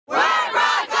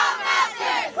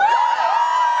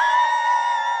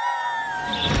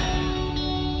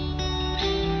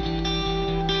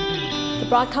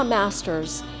Broadcom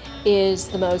Masters is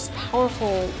the most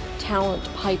powerful talent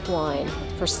pipeline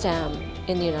for STEM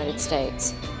in the United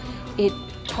States. It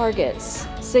targets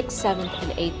 6th, 7th,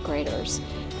 and 8th graders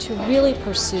to really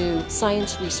pursue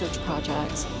science research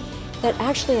projects that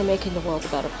actually are making the world a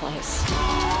better place.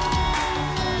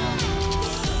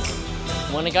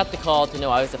 When I got the call to know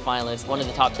I was a finalist, one of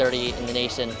the top 30 in the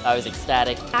nation, I was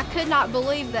ecstatic. I could not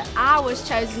believe that I was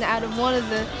chosen out of one of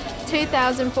the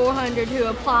 2,400 who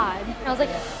applied. I was like,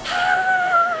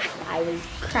 ah! I was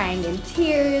crying in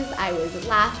tears, I was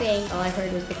laughing. All I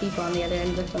heard was the people on the other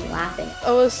end of them laughing.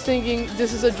 I was thinking,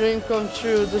 this is a dream come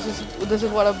true. This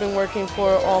is what I've been working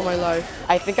for all my life.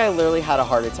 I think I literally had a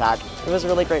heart attack. It was a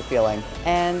really great feeling.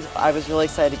 And I was really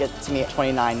excited to get to meet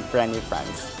 29 brand new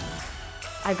friends.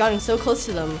 I've gotten so close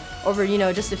to them over,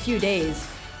 just a few days.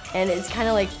 And it's kind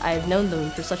of like I've known them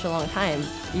for such a long time,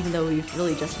 even though we've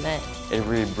really just met. It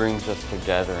really brings us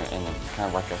together, and it's kind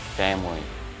of like a family.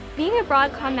 Being at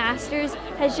Broadcom Masters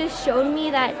has just shown me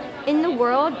that in the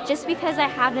world, just because I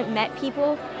haven't met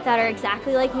people that are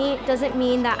exactly like me doesn't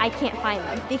mean that I can't find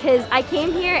them. Because I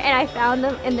came here and I found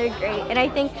them and they're great. And I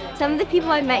think some of the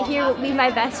people I met here will be my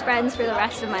best friends for the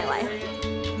rest of my life.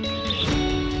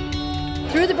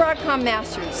 Through the Broadcom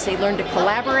Masters, they learn to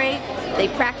collaborate, they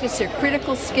practice their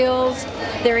critical skills,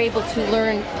 they're able to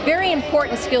learn very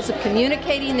important skills of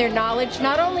communicating their knowledge,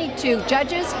 not only to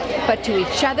judges, but to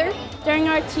each other. During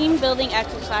our team building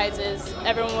exercises,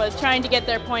 everyone was trying to get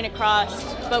their point across,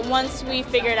 but once we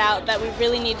figured out that we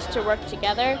really needed to work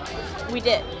together, we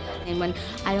did. And when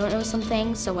I don't know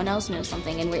something, someone else knows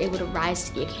something, and we're able to rise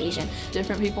to the occasion.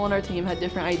 Different people on our team had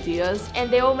different ideas. And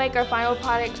they will make our final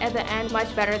product at the end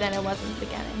much better than it was in the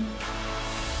beginning.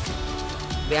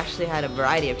 We actually had a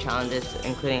variety of challenges,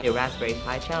 including a Raspberry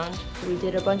Pi challenge. We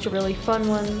did a bunch of really fun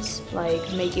ones, like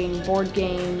making board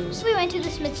games. We went to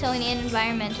the Smithsonian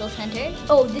Environmental Center.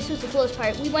 Oh, this was the coolest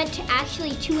part. We went to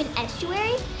an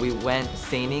estuary. We went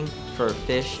seining for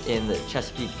fish in the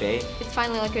Chesapeake Bay. It's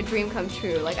finally like a dream come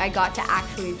true. Like I got to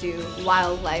actually do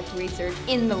wildlife research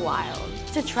in the wild.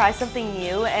 To try something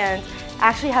new and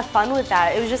actually have fun with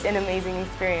that. It was just an amazing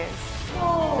experience.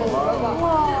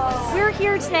 We're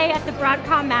here today at the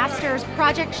Broadcom Masters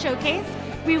Project Showcase.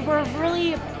 We were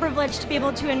really privileged to be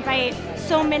able to invite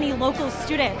so many local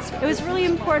students. It was really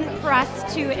important for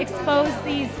us to expose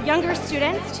these younger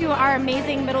students to our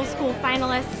amazing middle school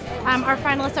finalists. Our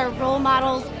finalists are role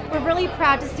models. We're really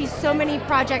proud to see so many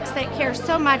projects that care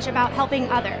so much about helping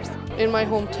others. In my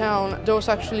hometown, there was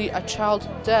actually a child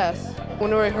death.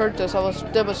 Whenever I heard this, I was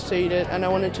devastated and I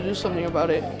wanted to do something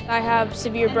about it. I have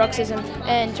severe bruxism,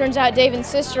 and turns out David's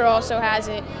sister also has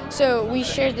it. So we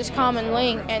shared this common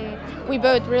link, and we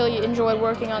both really enjoyed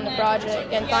working on the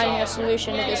project and finding a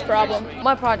solution to this problem.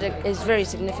 My project is very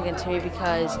significant to me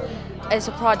because it's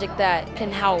a project that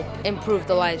can help improve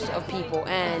the lives of people,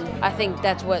 and I think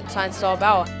that's what science is all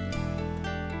about.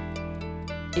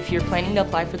 If you're planning to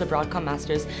apply for the Broadcom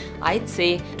Masters, I'd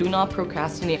say do not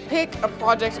procrastinate. Pick a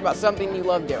project about something you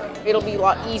love doing. It'll be a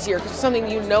lot easier because it's something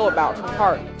you know about from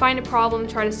heart. Find a problem,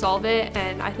 try to solve it,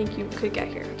 and I think you could get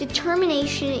here.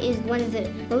 Determination is one of the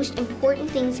most important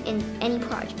things in any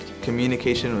project.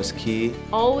 Communication was key.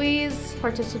 Always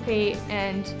participate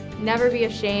and never be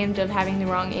ashamed of having the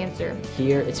wrong answer.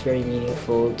 Here it's very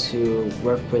meaningful to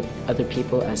work with other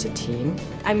people as a team.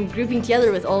 I'm grouping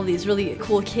together with all these really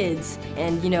cool kids,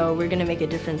 and we're gonna make a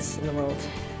difference in the world.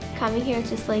 Coming here,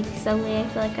 just like suddenly I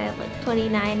feel like I have like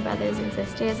 29 brothers and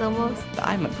sisters almost.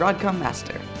 I'm a Broadcom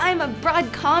Master. I'm a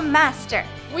Broadcom Master.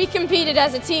 We competed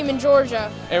as a team in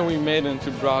Georgia. And we made it into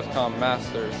Broadcom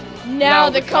Masters. Now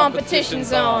the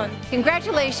competition's on.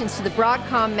 Congratulations to the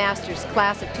Broadcom Masters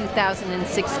class of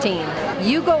 2016.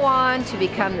 You go on to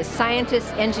become the scientists,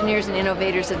 engineers, and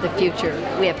innovators of the future.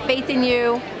 We have faith in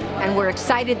you, and we're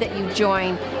excited that you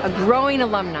join a growing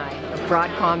alumni of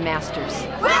Broadcom Masters.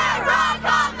 We're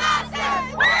Broadcom Masters!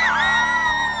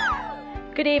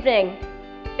 Good evening.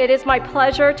 It is my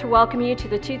pleasure to welcome you to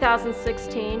the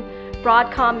 2016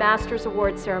 Broadcom Masters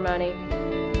Award Ceremony.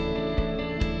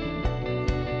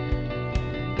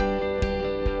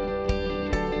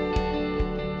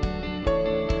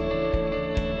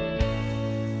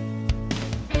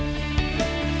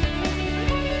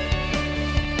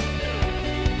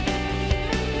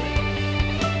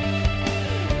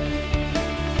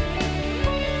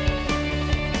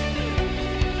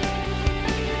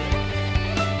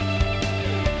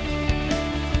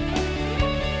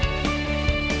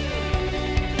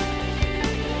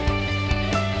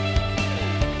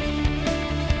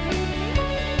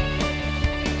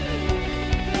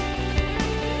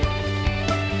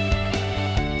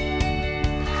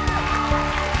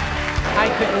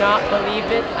 could not believe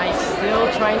it. I'm still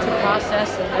trying to process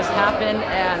what has happened,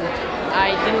 and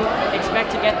I didn't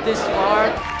expect to get this far.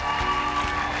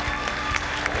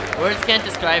 Words can't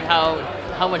describe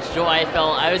how much joy I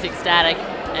felt. I was ecstatic,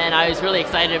 and I was really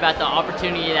excited about the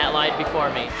opportunity that lied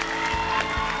before me.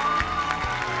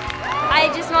 I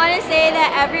just want to say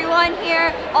that everyone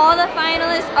here, all the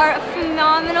finalists are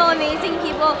phenomenal, amazing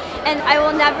people, and I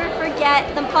will never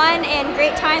forget the fun and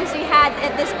great times we had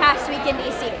this past week in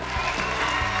DC.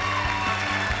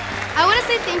 I want to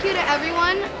say thank you to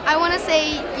everyone. I want to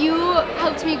say you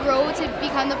helped me grow to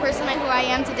become the person who I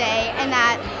am today, and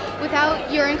that without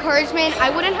your encouragement,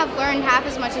 I wouldn't have learned half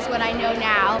as much as what I know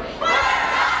now.